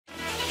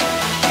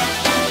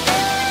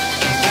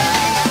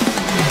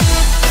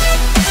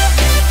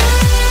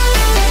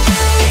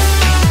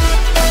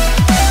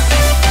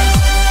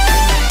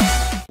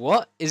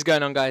What is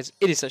going on, guys?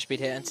 It is SuchSpeed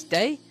here, and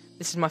today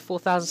this is my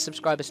 4,000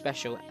 subscriber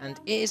special, and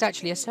it is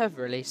actually a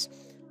server release.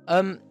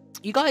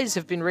 You guys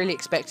have been really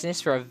expecting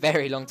this for a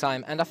very long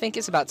time, and I think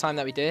it's about time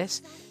that we do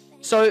this.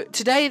 So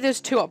today there's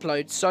two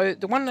uploads. So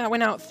the one that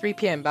went out 3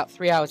 PM about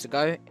 3 hours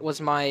ago was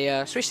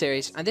my Switch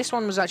series, and this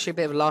one was actually a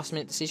bit of a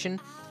last-minute decision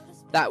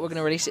that we're going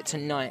to release it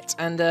tonight,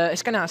 and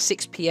it's going out at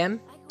 6 PM.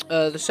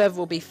 The server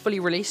will be fully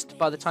released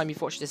by the time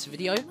you've watched this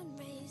video.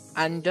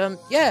 And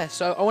yeah,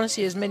 so I want to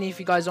see as many of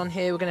you guys on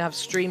here. We're going to have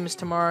streams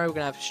tomorrow. We're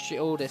going to have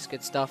all this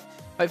good stuff.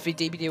 Hopefully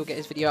DBD will get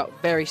his video out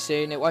very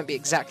soon. It won't be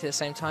exactly the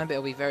same time, but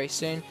it'll be very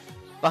soon.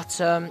 But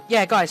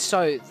yeah, guys,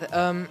 so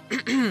I'm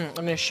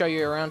going to show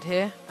you around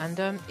here.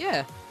 And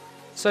yeah,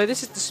 so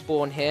this is the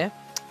spawn here.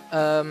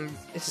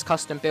 This is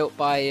custom built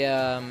by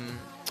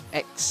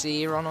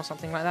Xeron or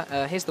something like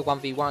that. Here's the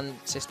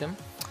 1v1 system.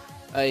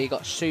 You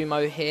got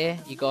Sumo here.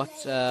 You got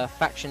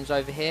factions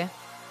over here.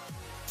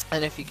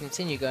 And if you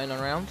continue going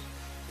around,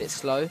 a bit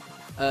slow,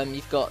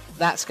 you've got,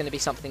 that's going to be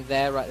something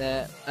there, right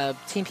there,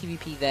 Team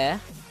PvP there,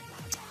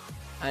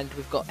 and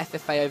we've got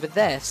FFA over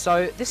there.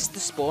 So this is the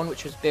spawn,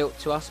 which was built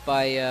to us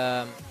by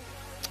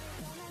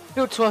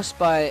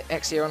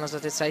Xeron, as I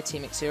did say,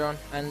 Team Xeron,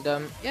 and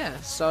yeah.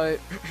 So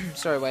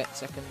sorry, wait a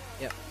second.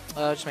 Yep,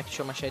 just making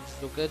sure my shade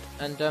is all good,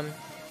 and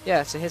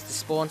yeah. So here's the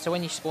spawn. So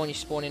when you spawn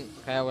in.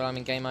 Okay, well I'm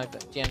in game mode,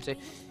 but GM2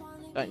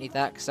 don't need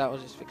that because that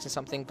was just fixing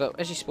something. But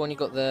as you spawn, you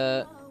got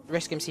the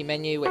BeastNode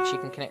menu, which you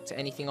can connect to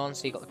anything on.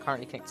 So you've got the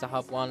currently connected to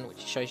Hub 1, which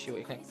shows you what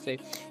you're connected to.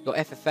 You've got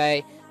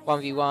FFA,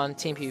 1v1,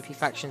 Team PvP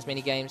factions,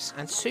 minigames,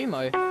 and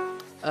Sumo.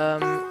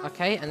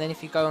 Okay, and then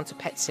if you go on to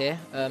pets here,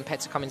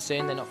 pets are coming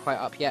soon, they're not quite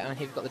up yet. And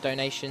here you've got the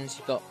donations.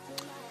 You got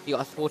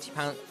a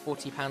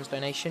 £40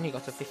 donation, you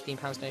got a £15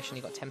 donation,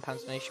 you got a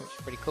 £10 donation, which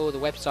is pretty cool. The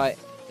website,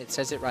 it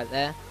says it right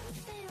there.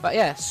 But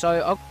yeah,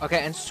 so okay,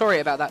 and sorry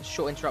about that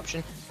short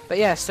interruption. But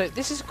yeah, so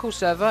this is a cool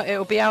server.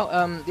 It'll be out,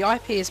 the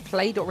IP is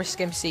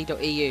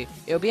Play.riskmc.eu.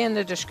 It'll be in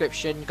the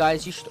description.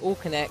 Guys, you should all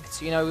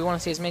connect. You know, we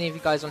want to see as many of you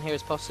guys on here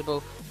as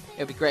possible.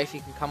 It'll be great if you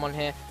can come on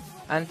here.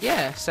 And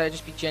yeah, so it'll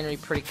just be generally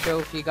pretty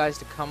cool for you guys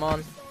to come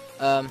on.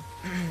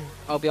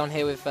 I'll be on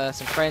here with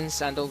some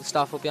friends, and all the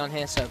staff will be on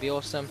here, so it'll be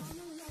awesome.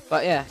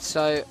 But yeah,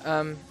 so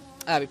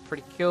that'll be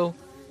pretty cool.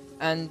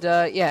 And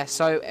yeah,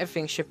 so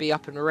everything should be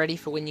up and ready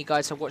for when you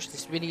guys have watched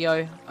this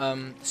video.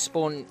 The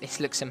spawn, this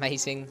looks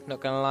amazing,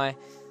 not gonna lie.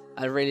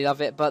 I really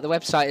love it, but the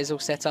website is all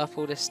set up,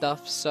 all this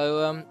stuff.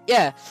 So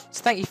yeah,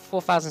 so thank you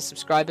for 4,000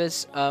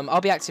 subscribers. I'll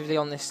be actively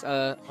on this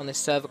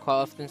server quite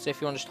often, so if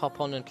you want to just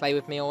hop on and play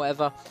with me or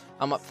whatever,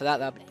 I'm up for that.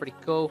 That'd be pretty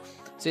cool.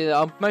 So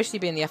I'll mostly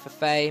be in the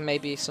FFA,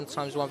 maybe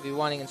sometimes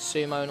 1v1ing and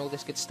Sumo and all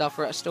this good stuff.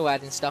 We're still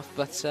adding stuff,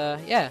 but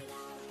yeah.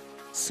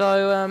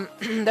 So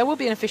there will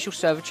be an official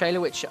server trailer,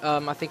 which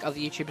I think other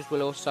YouTubers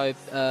will also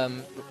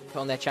put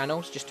on their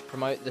channels just to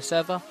promote the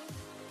server.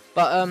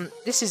 But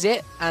this is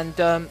it, and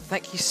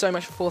thank you so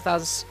much for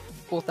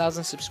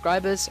 4,000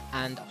 subscribers,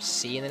 and I'll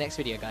see you in the next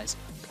video, guys.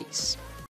 Peace.